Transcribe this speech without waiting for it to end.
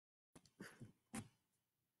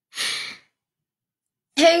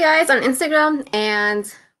Hey guys on Instagram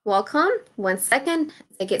and welcome. 1 second.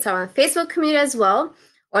 I get started on the Facebook community as well,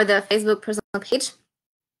 or the Facebook personal page.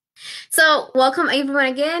 So welcome everyone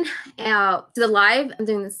again to the live. I'm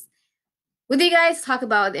doing this with you guys to talk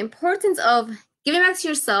about the importance of giving back to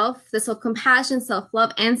yourself, the self-compassion,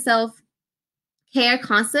 self-love, and self-care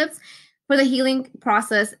concepts for the healing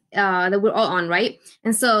process that we're all on, right?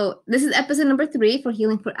 And so this is episode number 3 for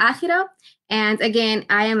Healing for Akhira. And again,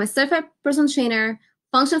 I am a certified personal trainer,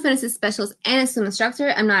 functional fitness specialist, and a swim instructor.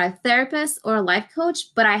 I'm not a therapist or a life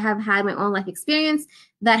coach, but I have had my own life experience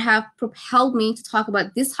that have propelled me to talk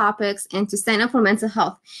about these topics and to stand up for mental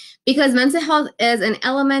health, because mental health is an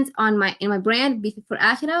element in my brand, Be Fit for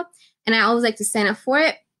Akhira, and I always like to stand up for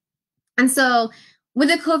it. And so with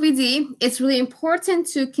the COVID, it's really important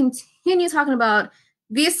to continue talking about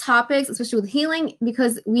these topics, especially with healing,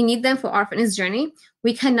 because we need them for our fitness journey.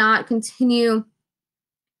 We cannot continue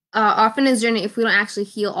our fitness journey if we don't actually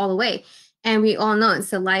heal all the way. And we all know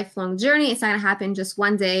it's a lifelong journey. It's not going to happen just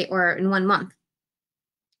one day or in 1 month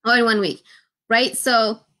or in 1 week, right?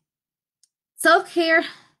 So self-care,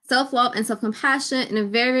 self-love, and self-compassion,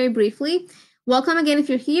 and very, very briefly, welcome again if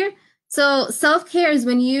you're here. So self-care is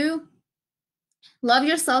when you love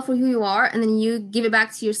yourself for who you are, and then you give it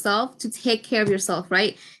back to yourself to take care of yourself,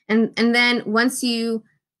 right? And then once you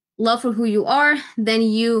love for who you are, then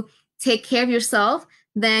you take care of yourself,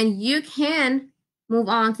 then you can move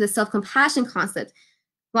on to the self-compassion concept.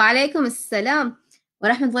 Wa alaikum assalam wa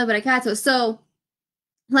rahmatullahi wa barakatuh. So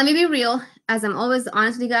let me be real, as I'm always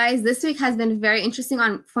honest with you guys. This week has been very interesting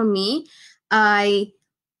for me. I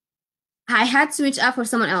had to reach out for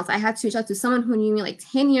someone else. I had to reach out to someone who knew me like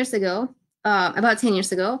 10 years ago, about 10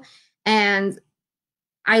 years ago. And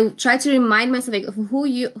I tried to remind myself like of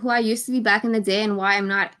who I used to be back in the day and why I'm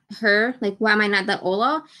not her. Like, why am I not that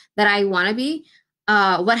Ola that I want to be?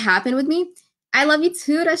 What happened with me? I love you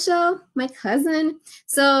too, Rachel, my cousin.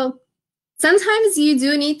 So sometimes you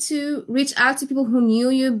do need to reach out to people who knew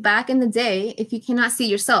you back in the day if you cannot see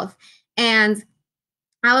yourself. And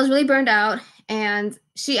I was really burned out, and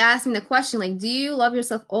she asked me the question, like, do you love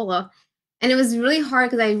yourself, Ola? And it was really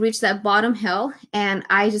hard because I reached that bottom hill and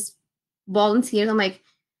I just bawled in tears. I'm like,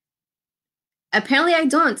 apparently I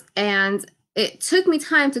don't. And it took me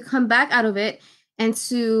time to come back out of it and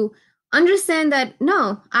to understand that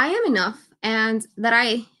no, I am enough, and that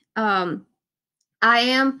I am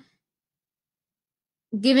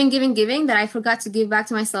giving, that I forgot to give back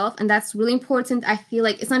to myself. And that's really important. I feel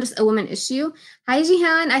like it's not just a woman issue. Hi,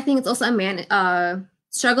 Jihan. I think it's also a man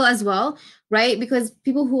struggle as well, right? Because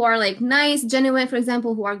people who are like nice, genuine, for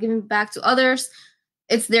example, who are giving back to others,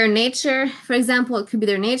 it's their nature. For example, it could be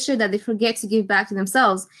their nature that they forget to give back to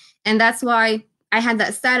themselves. And that's why I had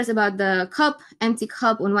that status about the cup, empty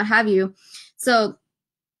cup, and what have you. So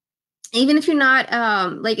even if you're not,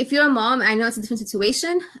 like if you're a mom, I know it's a different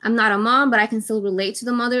situation. I'm not a mom, but I can still relate to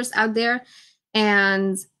the mothers out there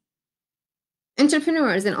and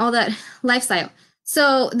entrepreneurs and all that lifestyle.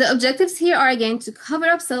 So the objectives here are, again, to cover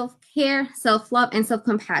up self-care, self-love, and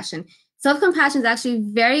self-compassion. Self-compassion is actually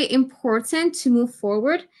very important to move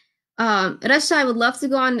forward. Rasha, I would love to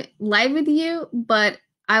go on live with you, but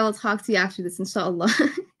I will talk to you after this, inshallah.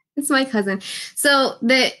 It's my cousin. So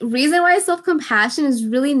the reason why self-compassion is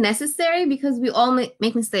really necessary, because we all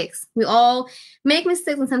make mistakes. We all make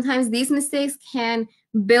mistakes, and sometimes these mistakes can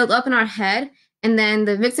build up in our head, and then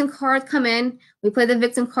the victim card come in. We play the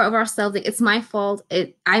victim card of ourselves, like it's my fault.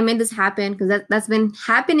 I made this happen, because that's been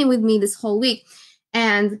happening with me this whole week.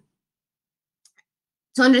 And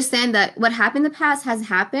to understand that what happened in the past has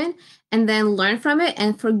happened, and then learn from it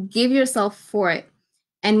and forgive yourself for it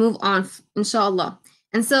and move on, inshallah.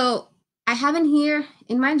 And so I have in here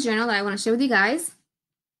in my journal that I want to share with you guys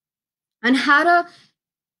on how to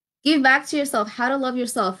give back to yourself, how to love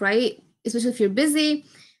yourself, right? Especially if you're busy.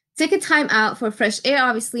 Take a time out for fresh air,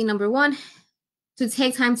 obviously, number 1, to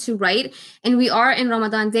take time to write. And we are in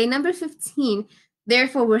Ramadan, day number 15.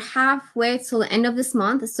 Therefore, we're halfway till the end of this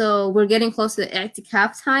month. So we're getting close to the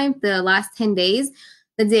i'tikaf time, the last 10 days,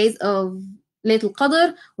 the days of Laylatul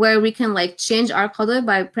Qadr, where we can like change our qadr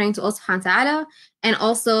by praying to Allah subhanahu wa ta'ala, and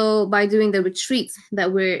also by doing the retreats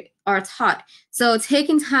that we are taught. So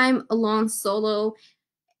taking time alone, solo,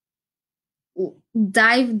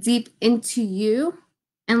 dive deep into you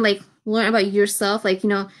and like learn about yourself. Like,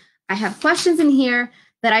 I have questions in here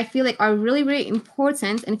that I feel like are really, really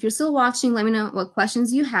important. And if you're still watching, let me know what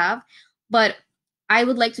questions you have. But I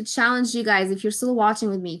would like to challenge you guys, if you're still watching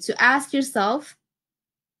with me, to ask yourself,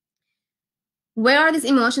 where are these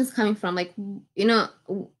emotions coming from? Like,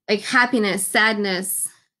 like happiness, sadness,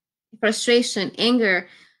 frustration, anger.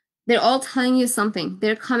 They're all telling you something.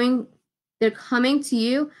 They're coming they're coming to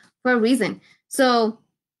you for a reason. So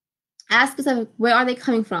ask yourself, where are they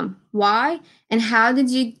coming from? Why? And how did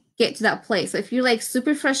you get to that place? So if you're like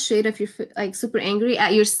super frustrated, if you're like super angry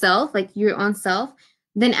at yourself, like your own self,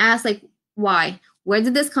 then ask like, why? Where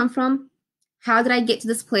did this come from? How did I get to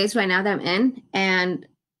this place right now that I'm in? And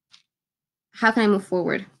how can I move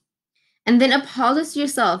forward? And then apologize to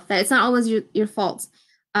yourself that it's not always your fault.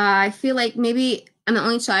 I feel like maybe I'm the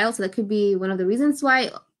only child, so that could be one of the reasons why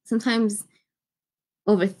I sometimes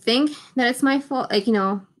overthink that it's my fault, like,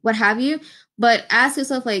 what have you. But ask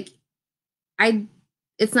yourself, like,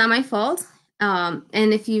 it's not my fault. And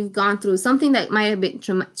if you've gone through something that might have been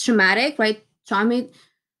traumatic, right? Traumatic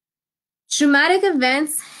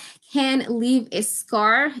events can leave a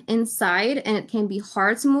scar inside, and it can be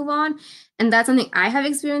hard to move on. And that's something I have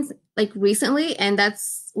experienced like recently, and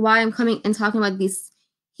that's why I'm coming and talking about this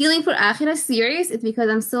Healing for Akhirah series. It's because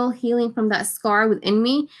I'm still healing from that scar within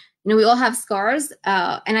me. We all have scars,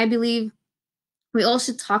 and I believe we all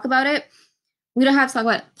should talk about it. We don't have to talk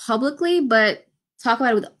about it publicly, but talk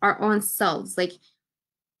about it with our own selves. Like,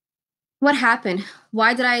 what happened?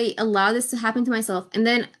 Why did I allow this to happen to myself? And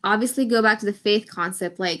then obviously go back to the faith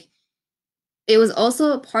concept. Like, it was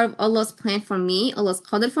also part of Allah's plan for me, Allah's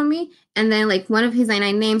qadr for me. And then like one of his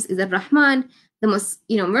 99 names is Ar-Rahman, the most,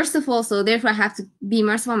 merciful. So therefore I have to be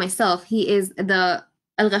merciful on myself. He is the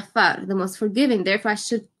Al-Ghaffar, the most forgiving. Therefore I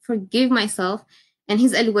should forgive myself. And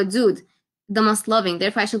he's Al-Wadud, the most loving.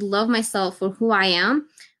 Therefore I should love myself for who I am.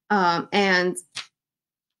 And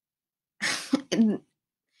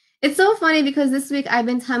it's so funny because this week I've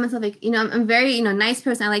been telling myself, like, I'm very, nice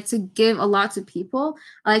person. I like to give a lot to people.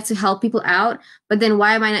 I like to help people out. But then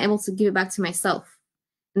why am I not able to give it back to myself?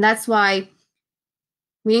 And that's why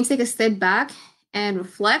we need to take a step back and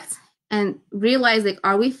reflect and realize, like,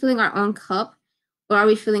 are we filling our own cup, or are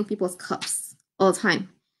we filling people's cups all the time?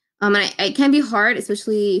 And it can be hard,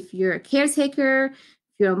 especially if you're a caretaker,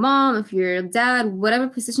 if you're a mom, if you're a dad, whatever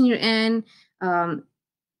position you're in,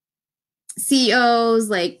 CEOs,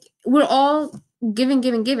 like, we're all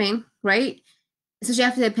giving, right? Especially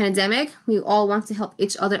after the pandemic, we all want to help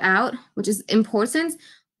each other out, which is important.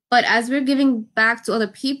 But as we're giving back to other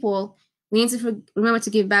people, we need to remember to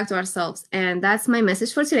give back to ourselves. And that's my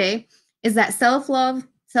message for today, is that self-love,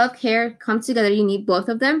 self-care come together. You need both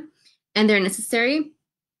of them, and they're necessary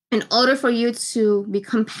in order for you to be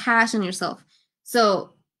compassionate on yourself.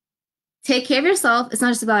 So take care of yourself. It's not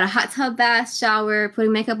just about a hot tub bath, shower,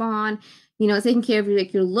 putting makeup on, taking care of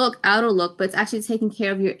your look, outer look, but it's actually taking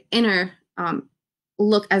care of your inner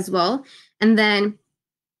look as well. And then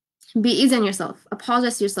be easy on yourself.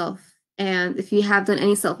 Apologize to yourself. And if you have done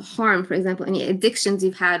any self-harm, for example, any addictions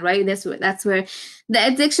you've had, right? That's where the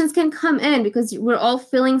addictions can come in, because we're all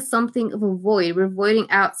filling something of a void. We're voiding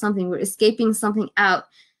out something. We're escaping something out.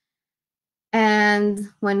 And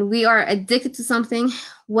when we are addicted to something,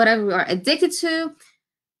 whatever we are addicted to,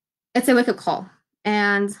 it's a wake-up call.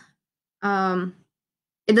 And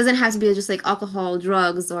it doesn't have to be just like alcohol,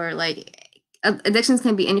 drugs, or like addictions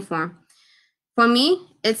can be any form. For me,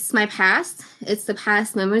 it's my past. It's the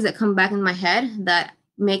past memories that come back in my head that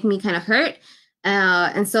make me kind of hurt.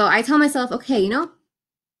 And so I tell myself, okay,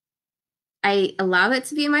 I allow it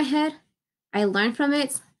to be in my head. I learn from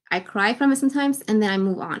it. I cry from it sometimes, and then I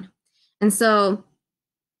move on. And so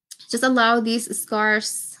just allow these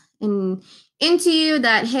scars into you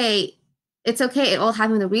that, hey, it's okay. It all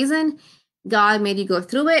happened with a reason. God made you go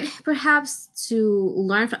through it, perhaps to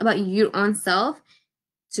learn about your own self,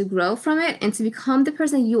 to grow from it, and to become the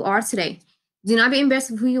person you are today. Do not be embarrassed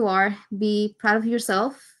of who you are. Be proud of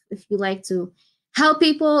yourself. If you like to help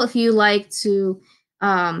people, if you like to,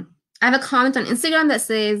 I have a comment on Instagram that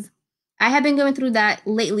says, I have been going through that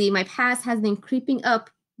lately. My past has been creeping up.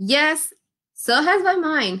 Yes, so has been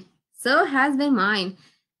mine. So has been mine.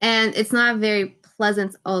 And it's not very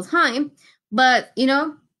pleasant all the time. But,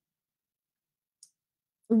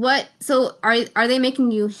 so are they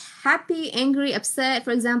making you happy, angry, upset,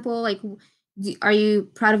 for example? Like, are you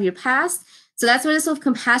proud of your past? So that's where the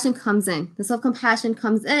self-compassion comes in. The self-compassion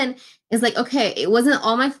comes in is like, okay, it wasn't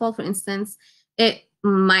all my fault, for instance. It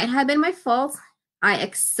might have been my fault. I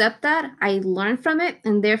accept that. I learn from it.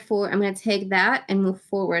 And therefore, I'm going to take that and move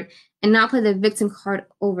forward and not play the victim card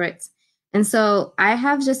over it. And so I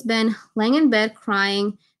have just been laying in bed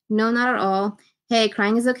crying. No, not at all. Hey,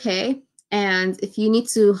 crying is okay. And if you need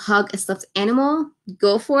to hug a stuffed animal,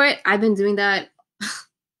 go for it. I've been doing that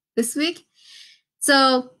this week.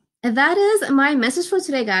 So that is my message for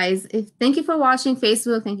today, guys. Thank you for watching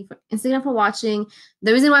Facebook. Thank you for Instagram for watching.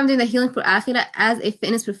 The reason why I'm doing the Healing for Akhirah as a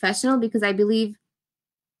fitness professional, because I believe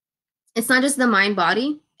it's not just the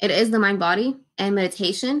mind-body. It is the mind-body and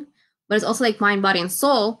meditation. but it's also like mind, body, and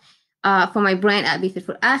soul for my brand at Be Fit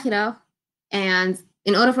for Akhira. And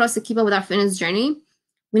in order for us to keep up with our fitness journey,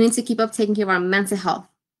 we need to keep up taking care of our mental health.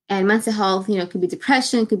 And mental health, could be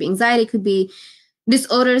depression, could be anxiety, could be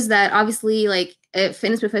disorders that obviously like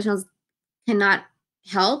fitness professionals cannot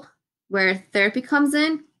help, where therapy comes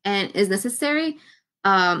in and is necessary.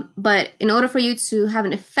 But in order for you to have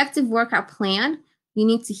an effective workout plan, you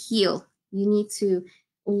need to heal. You need to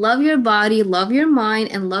love your body, love your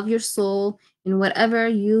mind, and love your soul in whatever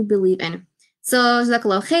you believe in. So,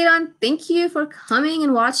 Jazakallah khairan. Thank you for coming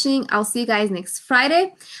and watching. I'll see you guys next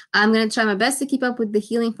Friday. I'm going to try my best to keep up with the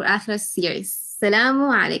Healing for Akhirah series.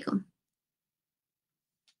 Assalamu alaikum.